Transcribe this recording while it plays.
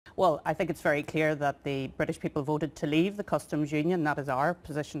Well, I think it's very clear that the British people voted to leave the customs union. That is our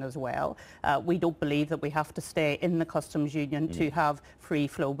position as well. We don't believe that we have to stay in the customs union to have free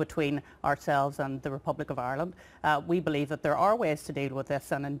flow between ourselves and the Republic of Ireland. We believe that there are ways to deal with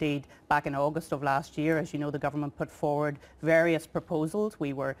this, and indeed back in August of last year, as you know, the government put forward various proposals.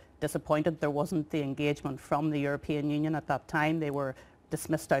 We were disappointed there wasn't the engagement from the European Union at that time. They were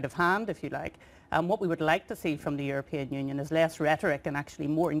dismissed out of hand, if you like. What we would like to see from the European Union is less rhetoric and actually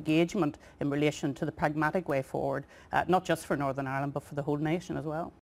more engagement in relation to the pragmatic way forward, not just for Northern Ireland but for the whole nation as well.